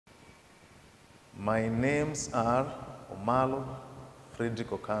My names are Omalo Frederick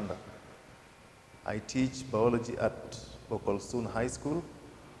Okanda. I teach biology at Boqol High School,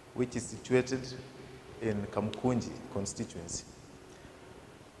 which is situated in Kamkunji constituency.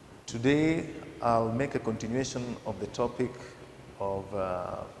 Today, I'll make a continuation of the topic of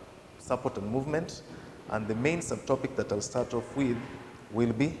support and movement, and the main subtopic that I'll start off with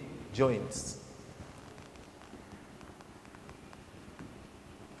will be joints.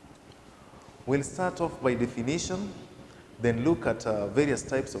 We'll start off by definition, then look at various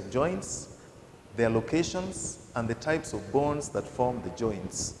types of joints, their locations, and the types of bones that form the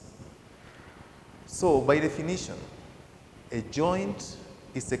joints. So, by definition, a joint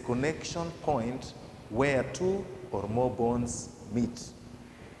is a connection point where two or more bones meet.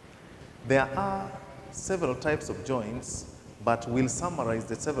 There are several types of joints, but we'll summarize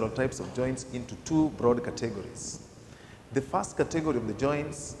the several types of joints into two broad categories. The first category of the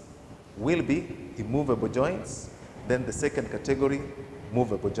joints will be immovable joints, then the second category,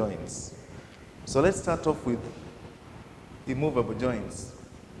 movable joints. So let's start off with immovable joints.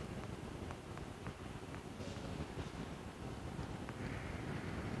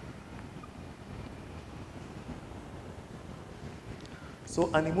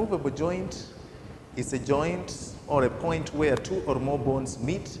 So an immovable joint is a joint or a point where two or more bones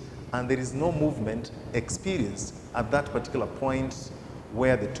meet and there is no movement experienced at that particular point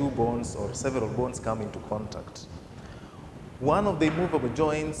where the two bones or several bones come into contact. One of the immovable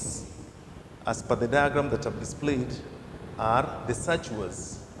joints, as per the diagram that I've displayed, are the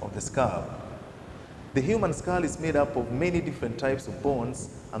sutures of the skull. The human skull is made up of many different types of bones,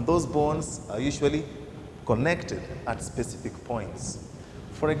 and those bones are usually connected at specific points.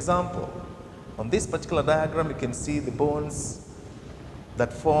 For example, on this particular diagram, you can see the bones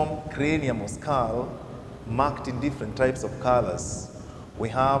that form cranium or skull marked in different types of colors. We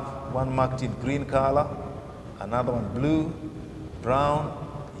have one marked in green color, another one blue,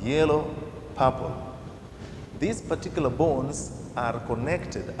 brown, yellow, purple. These particular bones are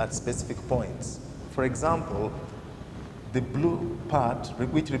connected at specific points. For example, the blue part,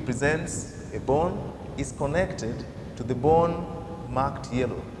 which represents a bone, is connected to the bone marked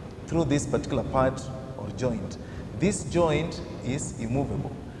yellow through this particular part or joint. This joint is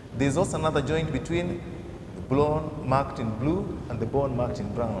immovable. There's also another joint between the bone marked in blue and the bone marked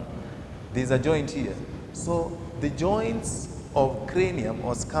in brown. There's a joint here. So the joints of cranium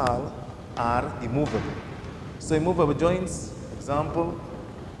or skull are immovable. So immovable joints, example,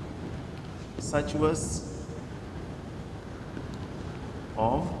 sutures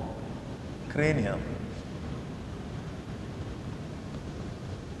of cranium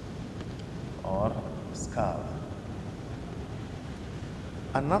or skull.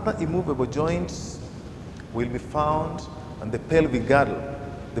 Another immovable joint will be found on the pelvic girdle,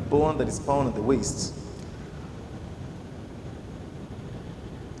 the bone that is found on the waist.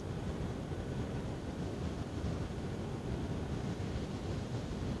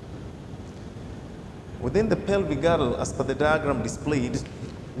 Within the pelvic girdle, as per the diagram displayed,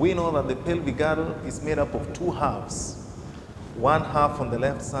 we know that the pelvic girdle is made up of two halves. One half on the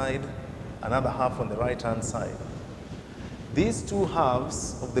left side, another half on the right-hand side. These two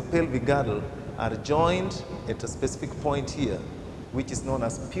halves of the pelvic girdle are joined at a specific point here, which is known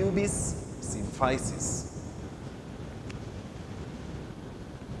as pubis symphysis.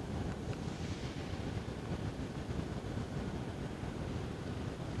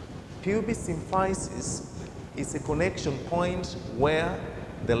 Pubis symphysis is a connection point where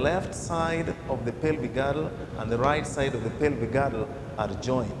the left side of the pelvic girdle and the right side of the pelvic girdle are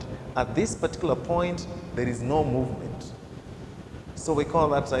joined. At this particular point, there is no movement. So we call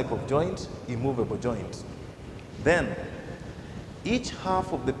that type of joint immovable joint. Then, each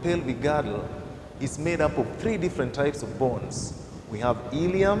half of the pelvic girdle is made up of three different types of bones. We have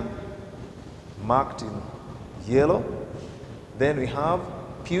ilium, marked in yellow. Then we have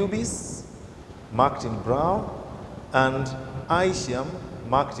pubis, marked in brown, and ischium,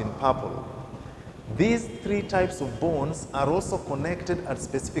 marked in purple. These three types of bones are also connected at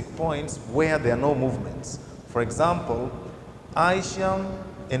specific points where there are no movements. For example, ischium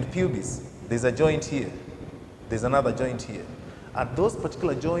and pubis, there's a joint here, there's another joint here. At those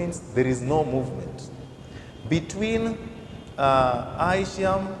particular joints, there is no movement. Between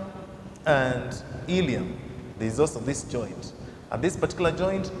ischium and ilium, there is also this joint. At this particular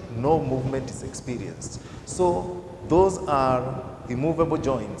joint, no movement is experienced. So those are immovable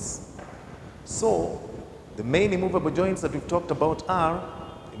joints. So the main immovable joints that we've talked about are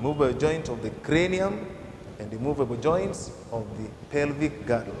immovable joint of the cranium and immovable joints of the pelvic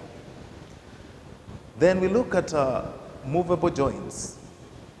girdle. Then we look at movable joints.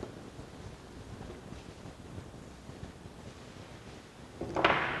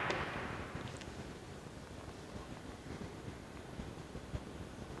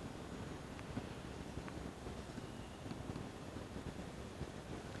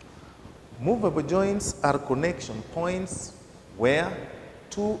 Movable joints are connection points where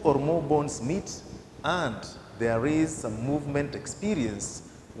two or more bones meet and there is some movement experienced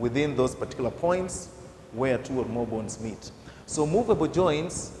within those particular points where two or more bones meet. So movable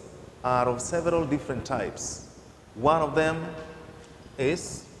joints are of several different types. One of them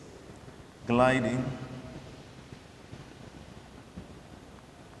is gliding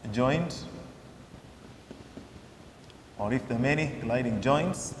joint, or if there are many gliding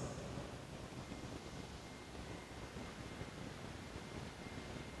joints,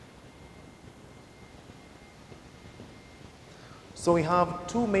 so we have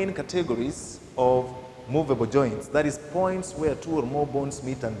two main categories of movable joints. That is points where two or more bones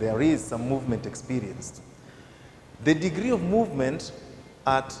meet and there is some movement experienced. The degree of movement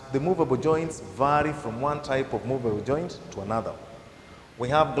at the movable joints vary from one type of movable joint to another. We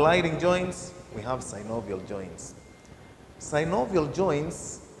have gliding joints, we have synovial joints. Synovial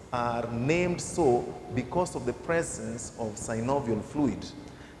joints are named so because of the presence of synovial fluid.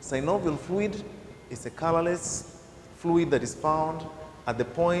 Synovial fluid is a colorless fluid that is found at the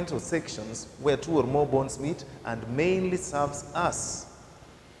point or sections where two or more bones meet and mainly serves as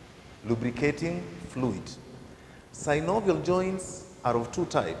lubricating fluid. Synovial joints are of two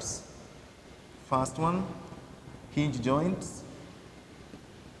types. First one, hinge joints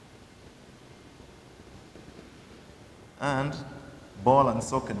and ball and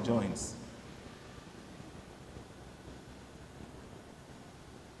socket joints.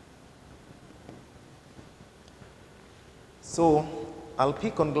 So I'll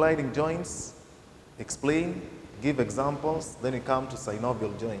pick on gliding joints, explain, give examples, then we come to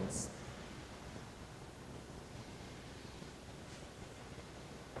synovial joints.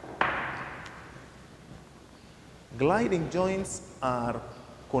 Gliding joints are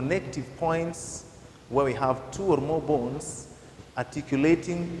connective points where we have two or more bones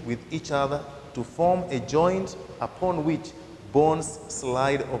articulating with each other to form a joint upon which bones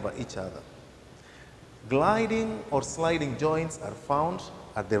slide over each other. Gliding or sliding joints are found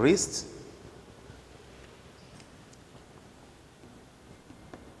at the wrist,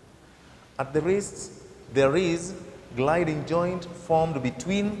 there is gliding joint formed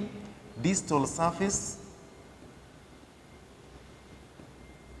between distal surface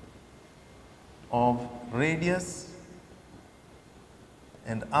of radius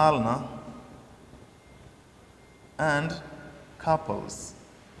and ulna and carpals.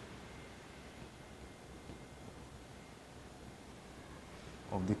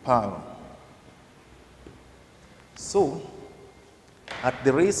 Of the palm. So, at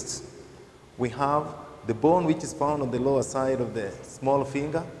the wrist, we have the bone which is found on the lower side of the small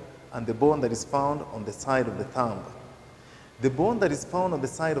finger and the bone that is found on the side of the thumb. The bone that is found on the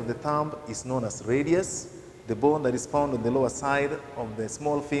side of the thumb is known as radius. The bone that is found on the lower side of the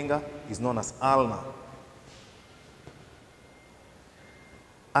small finger is known as ulna.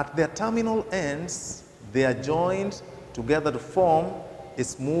 At their terminal ends, they are joined together to form a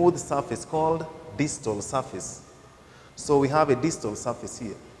smooth surface called distal surface. So we have a distal surface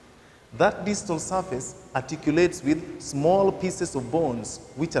here. That distal surface articulates with small pieces of bones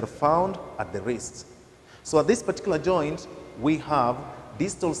which are found at the wrist. So at this particular joint, we have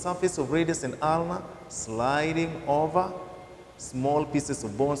distal surface of radius and ulna sliding over small pieces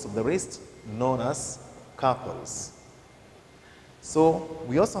of bones of the wrist known as carpals. So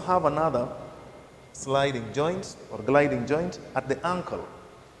we also have another sliding joint or gliding joint at the ankle.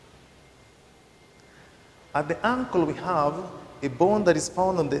 At the ankle we have a bone that is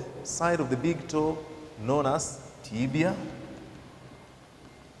found on the side of the big toe known as tibia,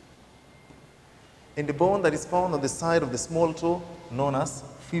 and the bone that is found on the side of the small toe known as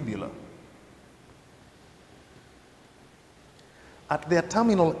fibula. At their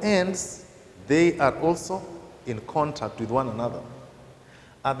terminal ends, they are also in contact with one another.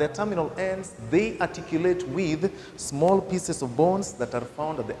 At their terminal ends, they articulate with small pieces of bones that are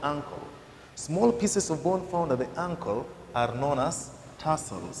found at the ankle. Small pieces of bone found at the ankle are known as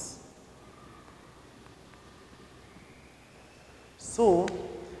tarsals. So,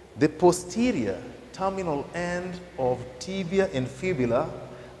 the posterior terminal end of tibia and fibula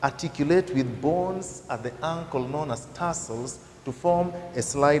articulate with bones at the ankle known as tarsals to form a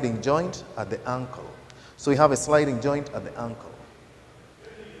sliding joint at the ankle. So we have a sliding joint at the ankle.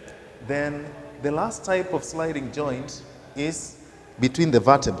 Then the last type of sliding joint is between the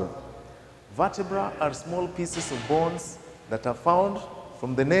vertebrae. Vertebrae are small pieces of bones that are found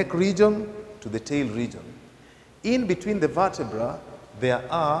from the neck region to the tail region. In between the vertebrae, there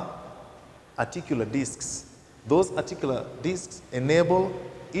are articular discs. Those articular discs enable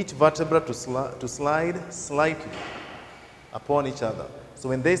each vertebra to slide slightly. upon each other. So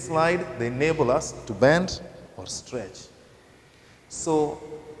when they slide, they enable us to bend or stretch. So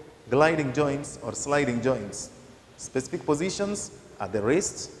gliding joints or sliding joints, specific positions at the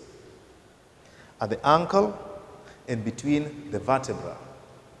wrist, at the ankle, and between the vertebra.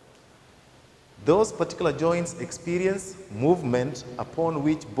 Those particular joints experience movement upon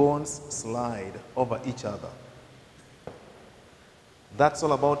which bones slide over each other. That's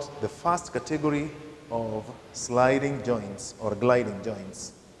all about the first category of sliding joints or gliding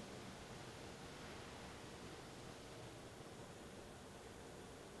joints.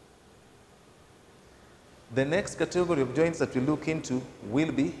 The next category of joints that we look into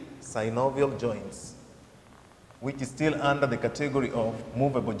will be synovial joints, which is still under the category of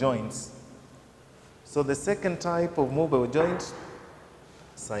movable joints. So the second type of movable joint,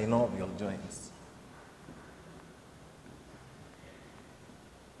 synovial joints.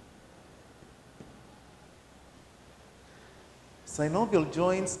 Synovial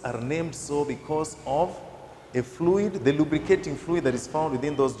joints are named so because of a fluid, the lubricating fluid that is found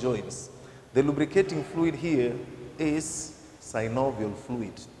within those joints. The lubricating fluid here is synovial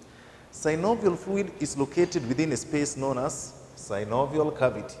fluid. Synovial fluid is located within a space known as synovial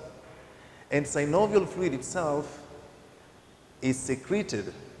cavity. And synovial fluid itself is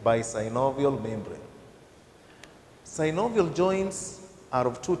secreted by synovial membrane. Synovial joints are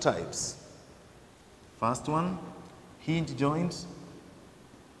of two types. First one, hinge joints.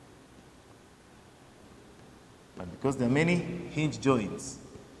 But because there are many hinge joints,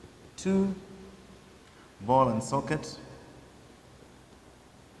 two, ball and socket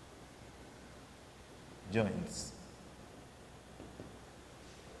joints.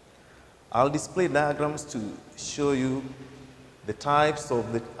 I'll display diagrams to show you the types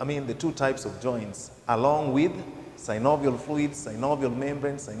of the two types of joints, along with synovial fluid, synovial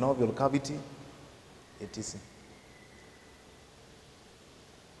membrane, synovial cavity, etc.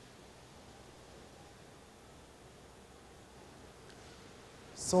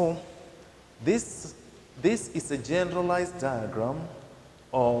 So this is a generalized diagram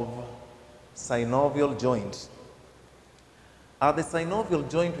of synovial joint. At the synovial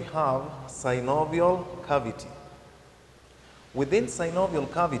joint, we have synovial cavity. Within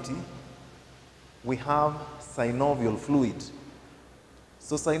synovial cavity, we have synovial fluid.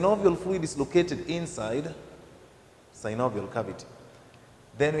 So synovial fluid is located inside synovial cavity.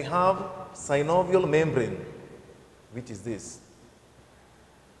 Then we have synovial membrane, which is this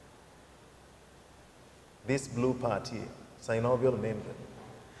blue part here, synovial membrane.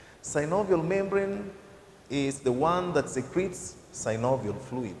 Synovial membrane is the one that secretes synovial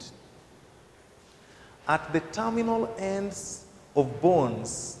fluid. At the terminal ends of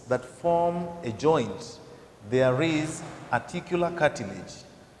bones that form a joint, there is articular cartilage,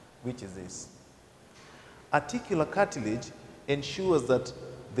 which is this. Articular cartilage ensures that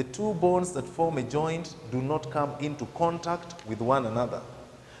the two bones that form a joint do not come into contact with one another.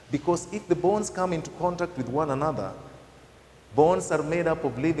 Because if the bones come into contact with one another, bones are made up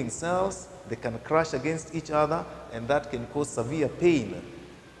of living cells, they can crush against each other, and that can cause severe pain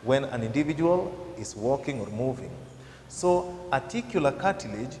when an individual is walking or moving. So articular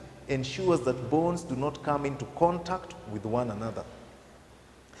cartilage ensures that bones do not come into contact with one another.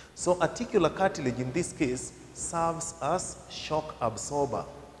 So articular cartilage in this case serves as shock absorber.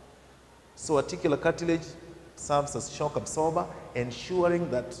 So articular cartilage serves as shock absorber,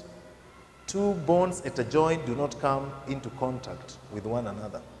 ensuring that two bones at a joint do not come into contact with one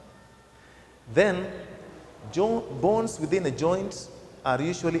another. Then, bones within a joint are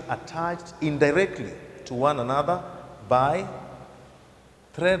usually attached indirectly to one another by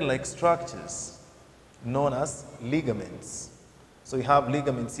thread-like structures known as ligaments. So you have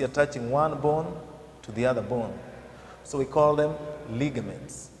ligaments here touching one bone to the other bone. So we call them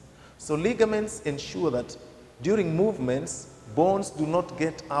ligaments. So ligaments ensure that during movements, bones do not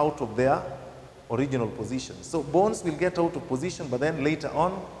get out of their original position. So bones will get out of position, but then later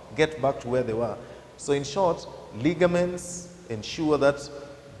on get back to where they were. So in short, ligaments ensure that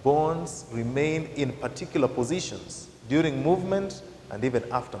bones remain in particular positions during movement and even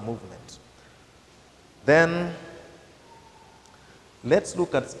after movement. Then let's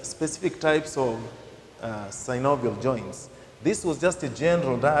look at specific types of synovial joints. This was just a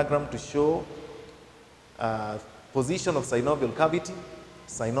general diagram to show position of synovial cavity,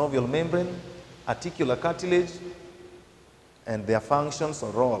 synovial membrane, articular cartilage, and their functions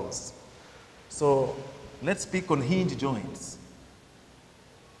or roles. So let's speak on hinge joints.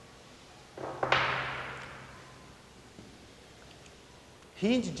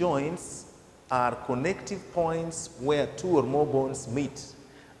 Hinge joints are connective points where two or more bones meet,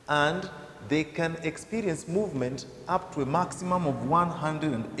 and they can experience movement up to a maximum of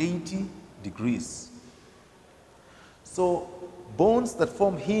 180 degrees. So bones that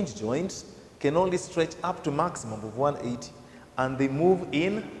form hinge joints can only stretch up to a maximum of 180, and they move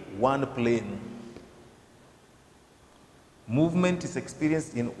in one plane. Movement is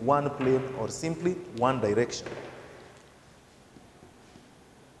experienced in one plane, or simply one direction.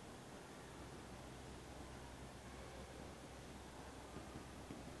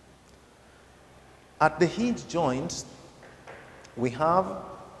 At the hinge joint, we have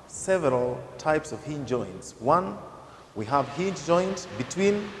several types of hinge joints. One, we have hinge joints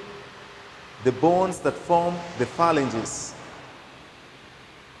between the bones that form the phalanges.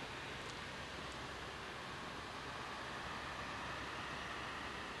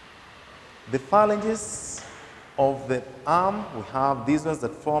 The phalanges of the arm, we have these ones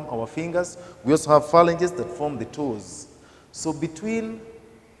that form our fingers. We also have phalanges that form the toes. So within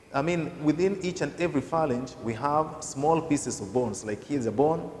each and every phalange, we have small pieces of bones, like here's a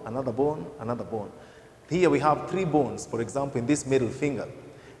bone, another bone, another bone. Here we have 3 bones, for example, in this middle finger.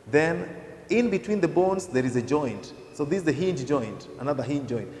 Then in between the bones, there is a joint. So this is the hinge joint, another hinge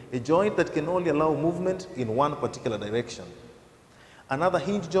joint. A joint that can only allow movement in one particular direction. Another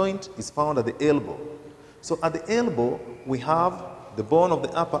hinge joint is found at the elbow. So at the elbow, we have the bone of the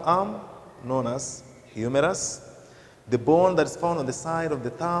upper arm, known as humerus, the bone that is found on the side of the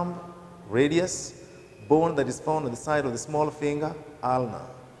thumb, radius, bone that is found on the side of the small finger, ulna.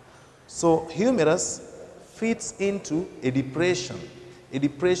 So humerus fits into a depression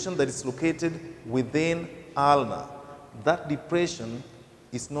that is located within ulna. That depression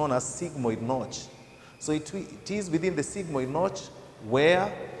is known as sigmoid notch. So it is within the sigmoid notch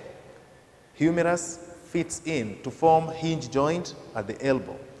where humerus fits in to form hinge joint at the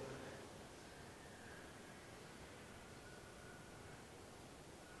elbow.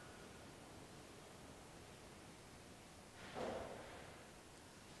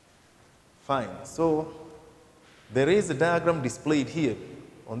 Fine. So there is a diagram displayed here.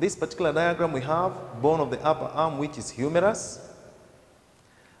 On this particular diagram, we have bone of the upper arm, which is humerus,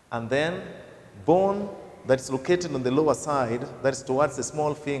 and then bone that's located on the lower side, that's towards the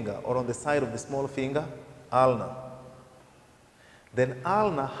small finger, or on the side of the small finger, ulna. Then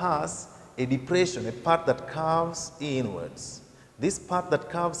ulna has a depression, a part that curves inwards. This part that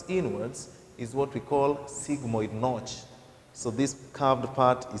curves inwards is what we call sigmoid notch. So this curved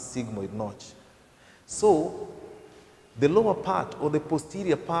part is sigmoid notch. So the lower part, or the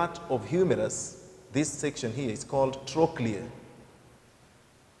posterior part of humerus, this section here, is called trochlea.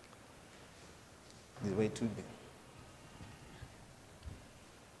 This way to be.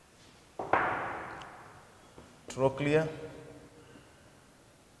 Trochlea,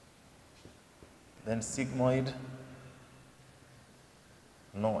 then sigmoid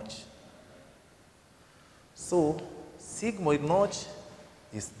notch. So sigmoid notch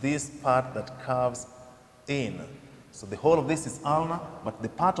is this part that curves in. So the whole of this is ulna, but the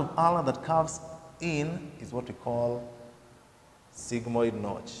part of ulna that curves in is what we call sigmoid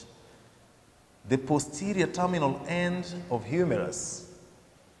notch. The posterior terminal end of humerus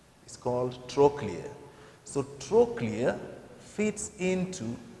is called trochlea. So trochlea fits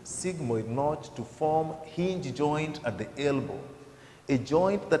into sigmoid notch to form hinge joint at the elbow, a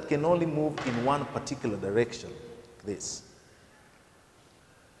joint that can only move in one particular direction, like this.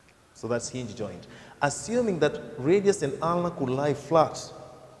 So that's hinge joint. Assuming that radius and ulna could lie flat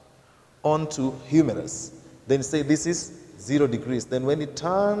onto humerus, then say this is 0 degrees. Then when it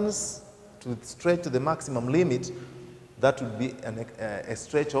turns to stretch to the maximum limit, that would be a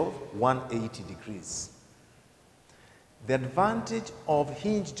stretch of 180 degrees. The advantage of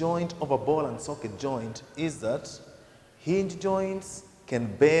hinge joint over ball and socket joint is that hinge joints can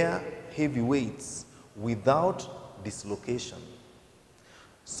bear heavy weights without dislocation.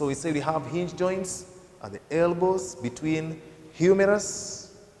 So we say we have hinge joints at the elbows between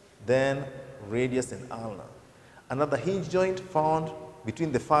humerus, then radius and ulna. Another hinge joint found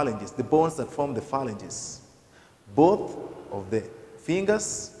between the phalanges, the bones that form the phalanges, both of the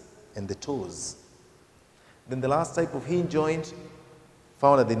fingers and the toes. Then the last type of hinge joint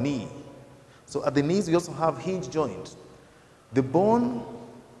found at the knee. So at the knees we also have hinge joint. The bone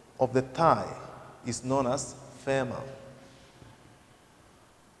of the thigh is known as femur.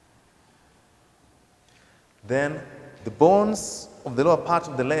 Then the bones of the lower part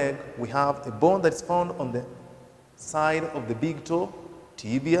of the leg, we have a bone that is found on the side of the big toe,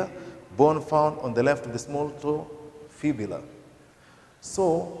 tibia, bone found on the left of the small toe, fibula.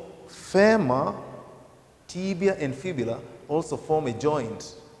 So femur, tibia, and fibula also form a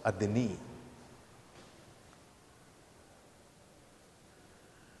joint at the knee.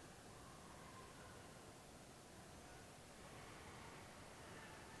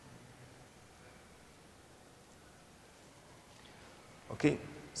 Okay,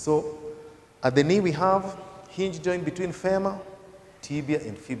 so at the knee we have hinge joint between femur, tibia,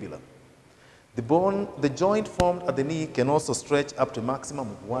 and fibula. The joint formed at the knee can also stretch up to a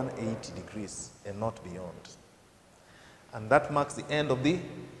maximum of 180 degrees and not beyond. And that marks the end of the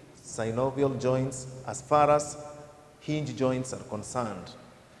synovial joints as far as hinge joints are concerned.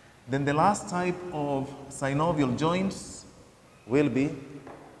 Then the last type of synovial joints will be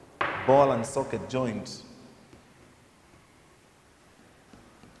ball and socket joint.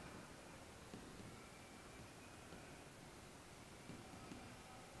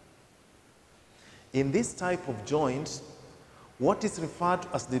 In this type of joint, what is referred to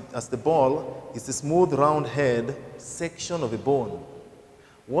as the ball is a smooth round head section of a bone.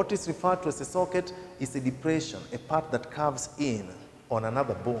 What is referred to as a socket is a depression, a part that curves in on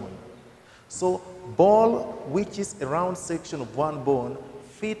another bone. So ball, which is a round section of one bone,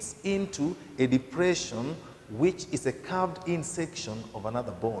 fits into a depression which is a curved in section of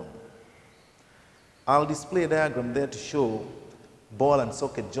another bone. I'll display a diagram there to show ball and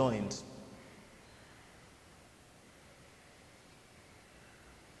socket joint.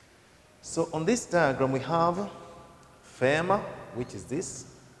 So on this diagram we have femur, which is this.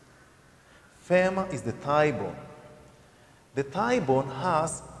 Femur is the thigh bone. The thigh bone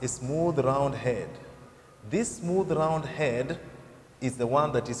has a smooth round head. This smooth round head is the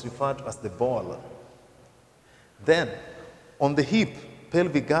one that is referred to as the ball. Then on the hip,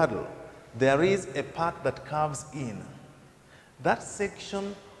 pelvic girdle, there is a part that curves in. That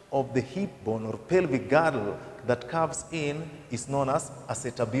section of the hip bone or pelvic girdle that curves in is known as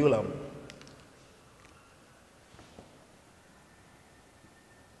acetabulum.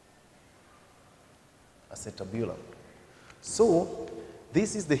 Acetabulum. So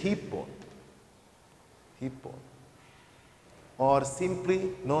this is the hip bone, or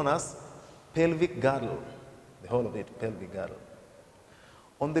simply known as pelvic girdle, the whole of it, pelvic girdle.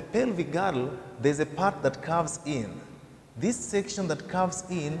 On the pelvic girdle, there's a part that curves in. This section that curves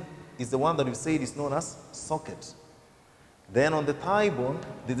in is the one that we said is known as socket. Then on the thigh bone,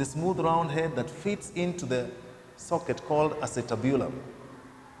 there's a smooth round head that fits into the socket called acetabulum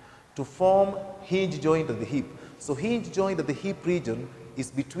to form hinge joint at the hip. So hinge joint at the hip region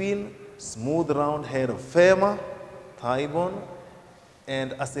is between smooth round head of femur, thigh bone,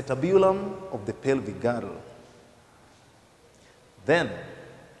 and acetabulum of the pelvic girdle. Then,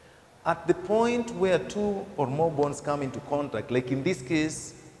 at the point where two or more bones come into contact, like in this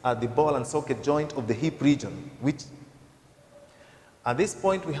case, at the ball and socket joint of the hip region, which at this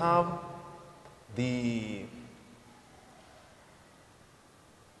point we have the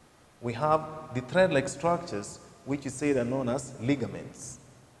thread-like structures which is said are known as ligaments.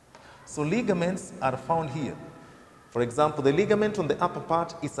 So ligaments are found here. For example, the ligament on the upper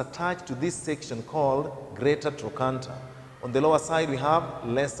part is attached to this section called greater trochanter. On the lower side we have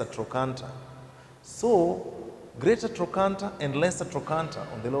lesser trochanter. So greater trochanter and lesser trochanter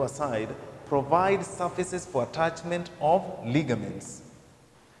on the lower side provide surfaces for attachment of ligaments.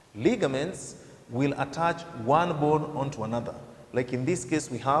 Ligaments will attach one bone onto another. Like in this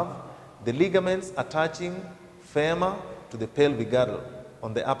case we have the ligaments attaching femur to the pelvic girdle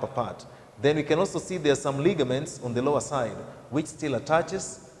on the upper part. Then we can also see there are some ligaments on the lower side which still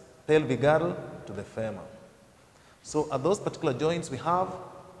attaches pelvic girdle to the femur. So at those particular joints we have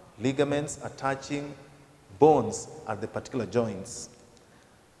ligaments attaching bones at the particular joints.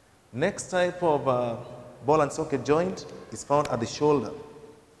 Next type of ball and socket joint is found at the shoulder.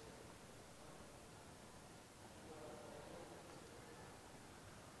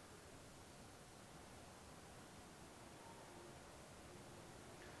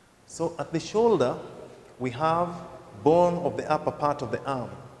 So at the shoulder, we have bone of the upper part of the arm.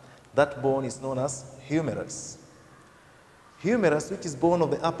 That bone is known as humerus. Humerus, which is bone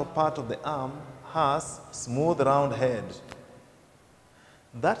of the upper part of the arm, has smooth round head.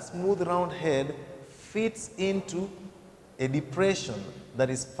 That smooth round head fits into a depression that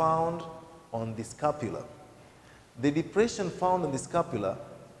is found on the scapula. The depression found on the scapula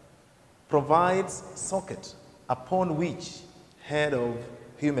provides socket upon which head of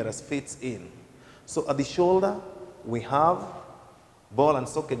humerus fits in. So at the shoulder, we have ball and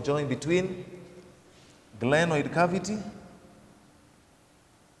socket joint between glenoid cavity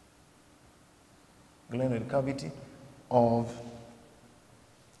of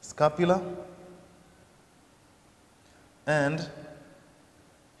scapula and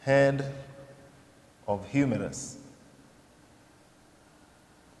head of humerus.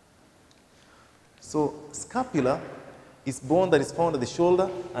 So scapula is bone that is found at the shoulder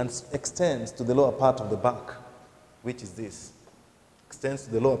and extends to the lower part of the back, which is this, extends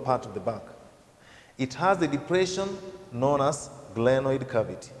to the lower part of the back. It has the depression known as glenoid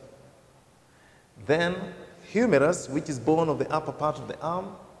cavity. Then humerus, which is bone of the upper part of the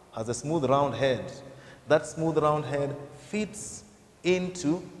arm, has a smooth round head. That smooth round head fits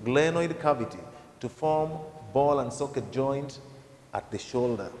into glenoid cavity to form ball and socket joint at the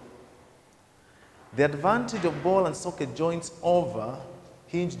shoulder. The advantage of ball and socket joints over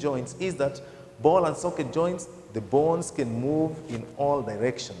hinge joints is that ball and socket joints, the bones can move in all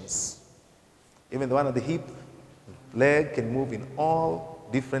directions. Even the one at the hip, leg can move in all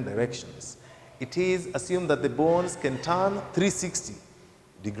different directions. It is assumed that the bones can turn 360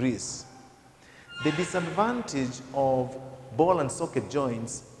 degrees. The disadvantage of ball and socket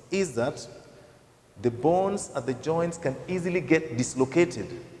joints is that the bones at the joints can easily get dislocated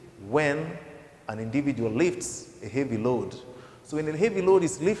when an individual lifts a heavy load. So when a heavy load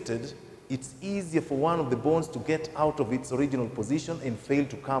is lifted, it's easier for one of the bones to get out of its original position and fail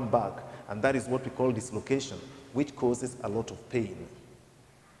to come back. And that is what we call dislocation, which causes a lot of pain.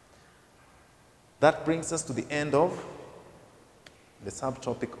 That brings us to the end of the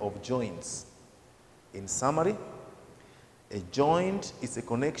subtopic of joints. In summary, a joint is a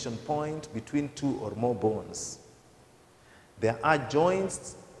connection point between two or more bones. There are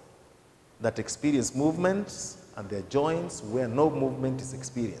joints that experience movements, and there are joints where no movement is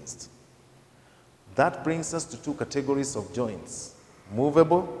experienced. That brings us to two categories of joints,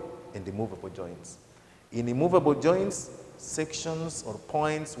 movable and immovable joints. In immovable joints, sections or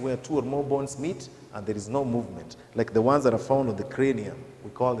points where two or more bones meet and there is no movement, like the ones that are found on the cranium, we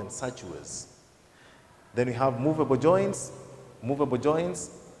call them sutures. Then we have movable joints. Movable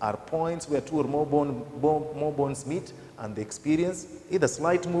joints are points where two or more bones meet and they experience either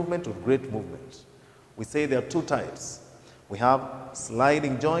slight movement or great movement. We say there are two types. We have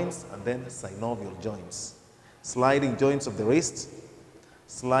sliding joints and then synovial joints. Sliding joints of the wrist,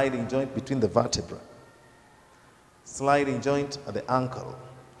 sliding joint between the vertebrae, sliding joint at the ankle.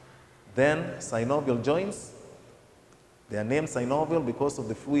 Then synovial joints, they are named synovial because of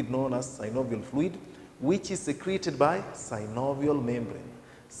the fluid known as synovial fluid, which is secreted by synovial membrane.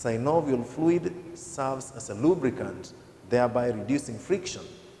 Synovial fluid serves as a lubricant, thereby reducing friction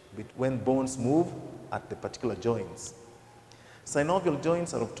when bones move at the particular joints. Synovial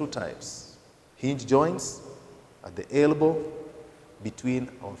joints are of two types. Hinge joints at the elbow, between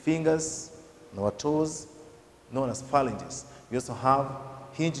our fingers and our toes, known as phalanges. We also have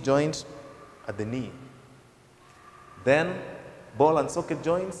hinge joint at the knee. Then ball and socket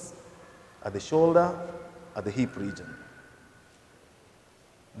joints at the shoulder, at the hip region.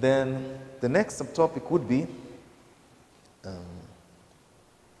 Then the next subtopic would be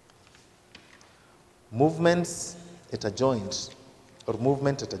movements at a joint, or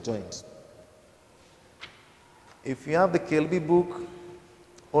movement at a joint. If you have the KLB book,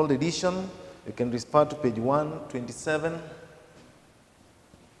 old edition, you can refer to page 127.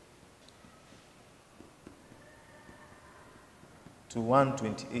 To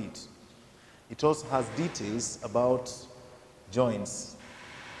 128. It also has details about joints.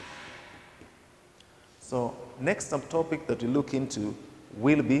 So next subtopic that we look into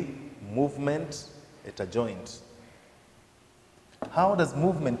will be movement at a joint. How does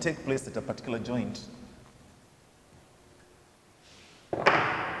movement take place at a particular joint?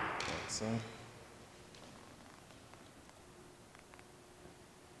 So,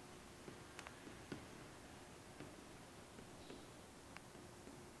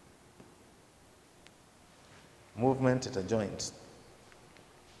 movement at a joint.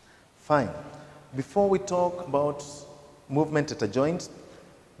 Fine. Before we talk about movement at a joint,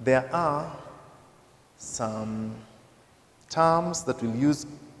 there are some terms that we'll use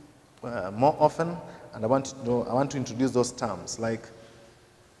more often, and I want to introduce those terms, like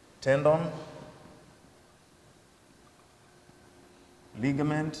tendon,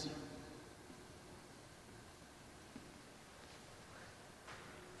 ligament,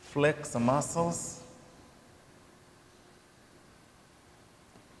 flexor muscles,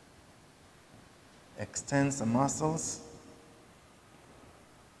 extensor muscles,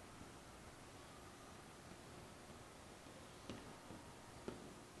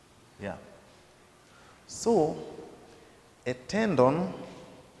 yeah. So a tendon,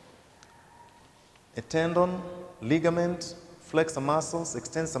 ligament, flexor muscles,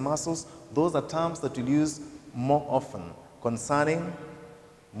 extensor muscles, those are terms that we'll use more often concerning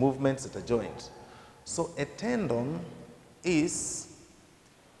movements at a joint. So a tendon is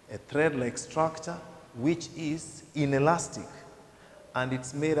a thread-like structure which is inelastic, and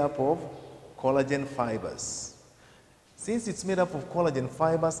it's made up of collagen fibers. Since it's made up of collagen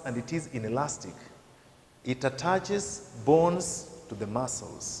fibers and it is inelastic, it attaches bones to the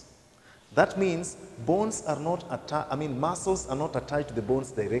muscles. That means bones are not muscles are not attached to the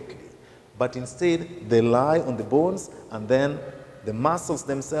bones directly, but instead they lie on the bones, and then the muscles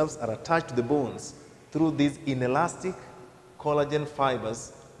themselves are attached to the bones through these inelastic collagen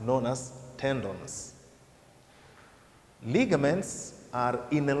fibers known as tendons. Ligaments are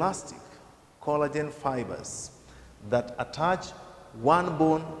inelastic collagen fibers that attach one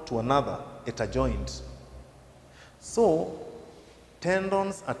bone to another at a joint. So,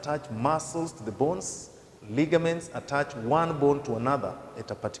 tendons attach muscles to the bones, ligaments attach one bone to another at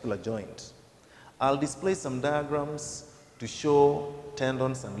a particular joint. I'll display some diagrams to show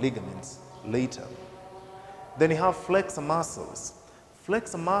tendons and ligaments later. Then you have flexor muscles.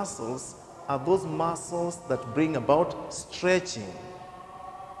 Flexor muscles are those muscles that bring about stretching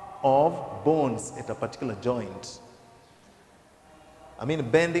of bones at a particular joint.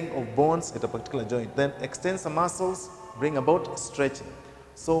 Bending of bones at a particular joint. Then extensor muscles bring about stretching.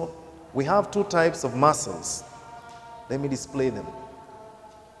 So we have two types of muscles. Let me display them.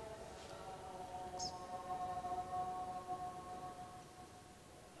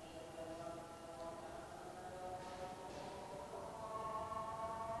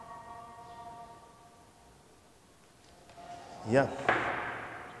 Yeah.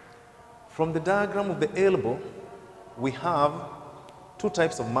 From the diagram of the elbow, we have two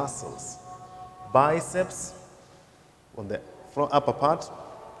types of muscles. Biceps on the front upper part,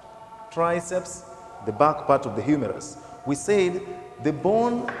 triceps, the back part of the humerus. We said the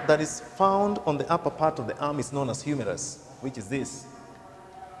bone that is found on the upper part of the arm is known as humerus, which is this.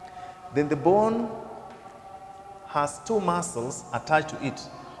 Then the bone has two muscles attached to it.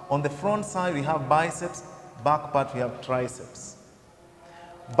 On the front side, we have biceps, back part, we have triceps.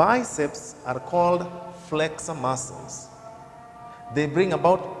 Biceps are called flexor muscles. They bring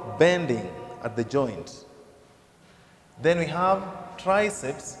about bending at the joint. Then we have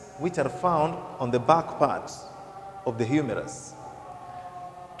triceps, which are found on the back part of the humerus.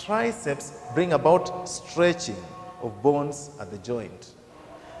 Triceps bring about stretching of bones at the joint.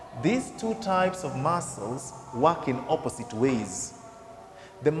 These two types of muscles work in opposite ways.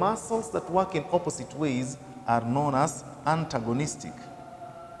 The muscles that work in opposite ways are known as antagonistic.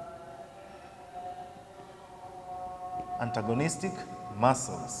 Antagonistic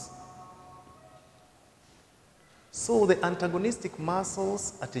muscles. So the antagonistic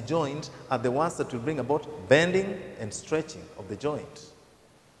muscles at a joint are the ones that will bring about bending and stretching of the joint.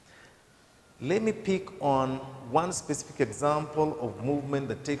 Let me pick on one specific example of movement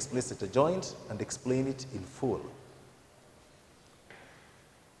that takes place at a joint and explain it in full.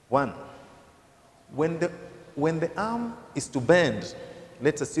 One, when the arm is to bend,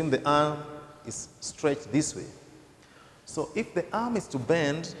 let's assume the arm is stretched this way. So if the arm is to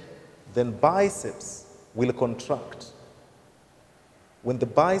bend, then biceps will contract. When the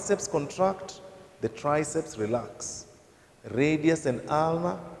biceps contract, the triceps relax. Radius and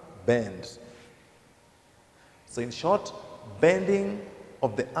ulna bend. So in short, bending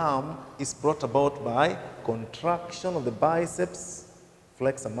of the arm is brought about by contraction of the biceps,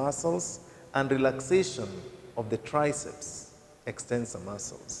 flexor muscles, and relaxation of the triceps, extensor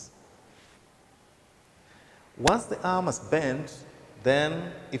muscles. Once the arm has bent,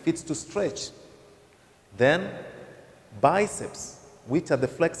 then if it's to stretch, then biceps, which are the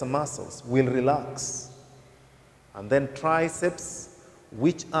flexor muscles, will relax. And then triceps,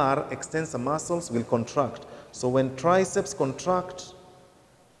 which are extensor muscles, will contract. So when triceps contract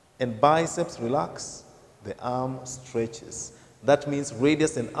and biceps relax, the arm stretches. That means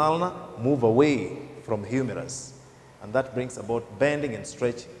radius and ulna move away from humerus, and that brings about bending and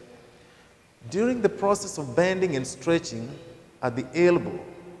stretching. During the process of bending and stretching at the elbow,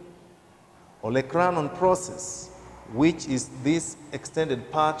 olecranon process, which is this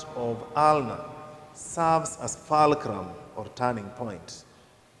extended part of ulna, serves as fulcrum or turning point.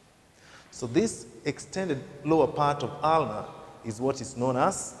 So this extended lower part of ulna is what is known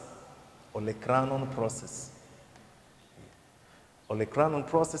as olecranon process. Olecranon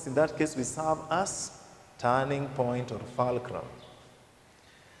process, in that case, will serve as turning point or fulcrum.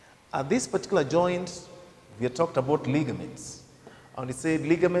 At this particular joint, we have talked about ligaments. And we said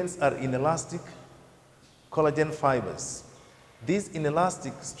ligaments are inelastic collagen fibers. These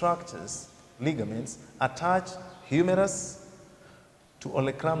inelastic structures, ligaments, attach humerus to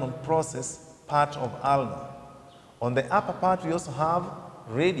olecranon process part of ulna. On the upper part, we also have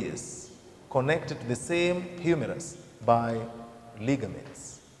radius connected to the same humerus by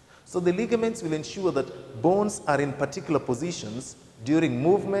ligaments. So the ligaments will ensure that bones are in particular positions during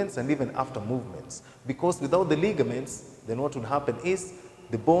movements and even after movements. Because without the ligaments, then what would happen is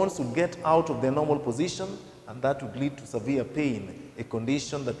the bones would get out of their normal position, and that would lead to severe pain a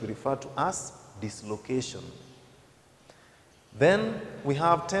condition that we refer to as dislocation. Then we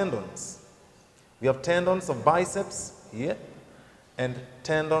have tendons. We have tendons of biceps here and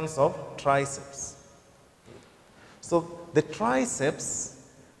tendons of triceps. So the triceps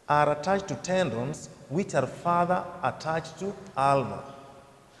are attached to tendons which are further attached to ulna.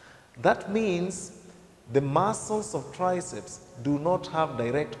 That means the muscles of triceps do not have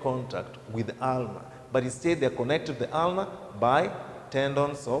direct contact with ulna, but instead they are connected to the ulna by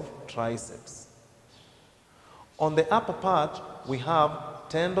tendons of triceps. On the upper part, we have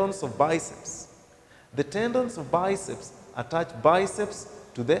tendons of biceps. The tendons of biceps attach biceps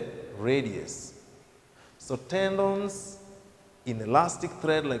to the radius. So tendons in elastic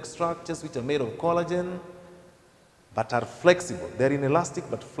thread-like structures which are made of collagen but are flexible. They're inelastic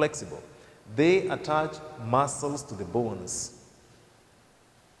but flexible. They attach muscles to the bones.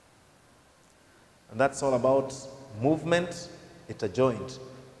 And that's all about movement at a joint,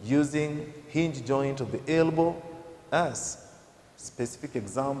 using hinge joint of the elbow as specific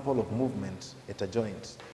example of movement at a joint.